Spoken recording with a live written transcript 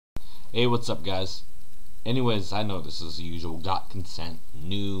Hey, what's up, guys? Anyways, I know this is the usual got consent,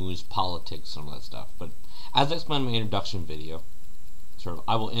 news, politics, some of that stuff, but as I explained in my introduction video,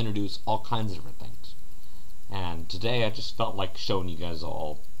 I will introduce all kinds of different things. And today I just felt like showing you guys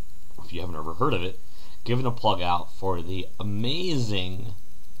all, if you haven't ever heard of it, giving a plug out for the amazing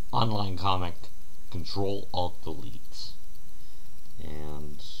online comic Ctrl Alt Delete.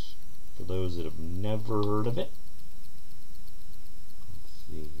 And for those that have never heard of it, let's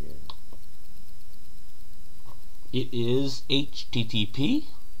see here. It is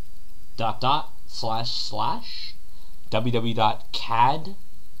http://www.cad-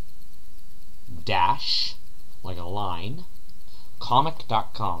 like a line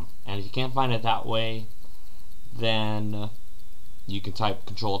comic.com, and if you can't find it that way, then you can type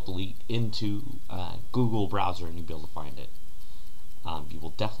Ctrl Alt Delete into Google browser and you'll be able to find it. You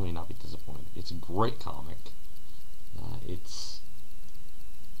will definitely not be disappointed. It's a great comic. It's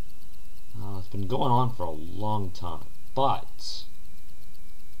been going on for a long time, but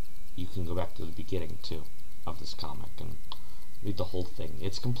you can go back to the beginning too of this comic and read the whole thing.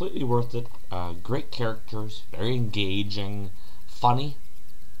 It's completely worth it. Great characters, very engaging, funny.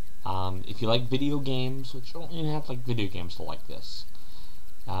 If you like video games, which you don't even have to like video games to like this,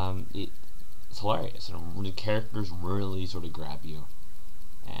 it's hilarious, and the characters really sort of grab you,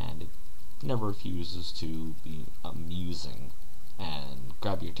 and it never refuses to be amusing and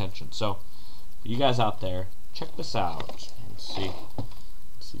grab your attention. So for you guys out there, check this out. Let's see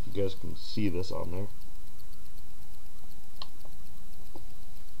if you guys can see this on there.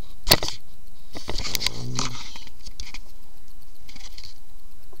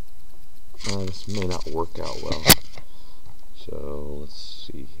 This may not work out well, so let's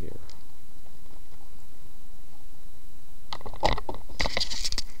see here.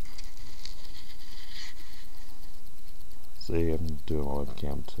 See, I'm doing my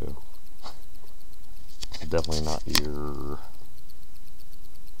webcam too. It's definitely not your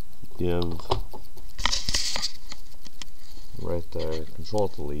give right there. Ctrl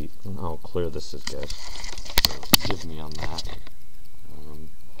Alt Delete. I don't know how clear this is, guys. So give me on that.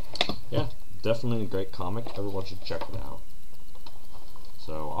 Yeah, definitely a great comic. Everyone should check it out.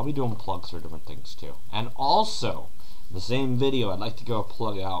 So I'll be doing plugs for different things too. And also, in the same video, I'd like to go a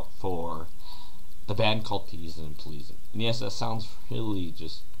plug out for the band called Teasing And Pleasing. And yes, that sounds really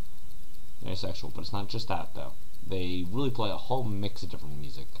just very sexual, but it's not just that though. They really play a whole mix of different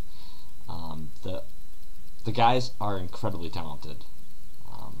music. The guys are incredibly talented.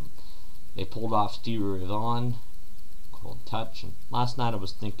 They pulled off Stereo On, Cold Touch, and last night I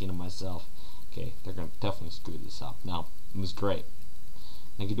was thinking to myself, okay, they're going to definitely screw this up. No, it was great.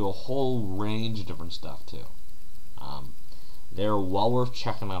 They could do a whole range of different stuff too. They're well worth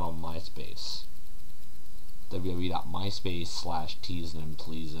checking out on Myspace. www.myspace/Teasing And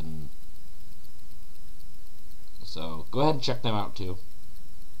Pleasing. So go ahead and check them out too.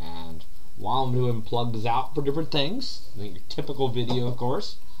 And while I'm doing plugs out for different things, your typical video, of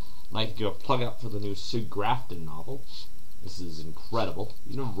course, I'd like to give a plug out for the new Sue Grafton novel. This is incredible.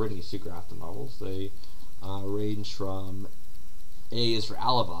 You've never read any Sue Grafton novels. They range from A is for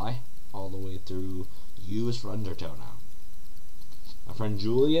Alibi all the way through U is for Undertow now. My friend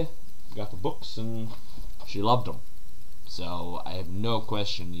Julia got the books and she loved them. So I have no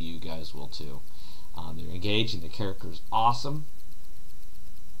question you guys will too. They're engaging, the character is awesome.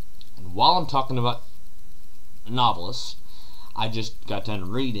 And while I'm talking about novelists, I just got done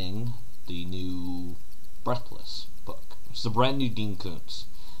reading the new Breathless book, which is a brand new Dean Koontz.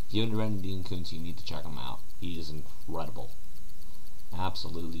 If you haven't read Dean Koontz, you need to check him out. He is incredible.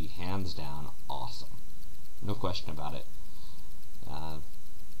 Absolutely, hands down, awesome. No question about it.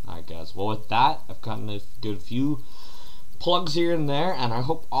 Alright guys, well with that, I've gotten a good few plugs here and there, and I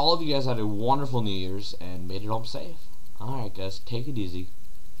hope all of you guys had a wonderful New Year's and made it home safe. Alright guys, take it easy.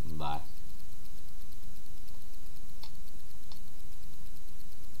 Bye.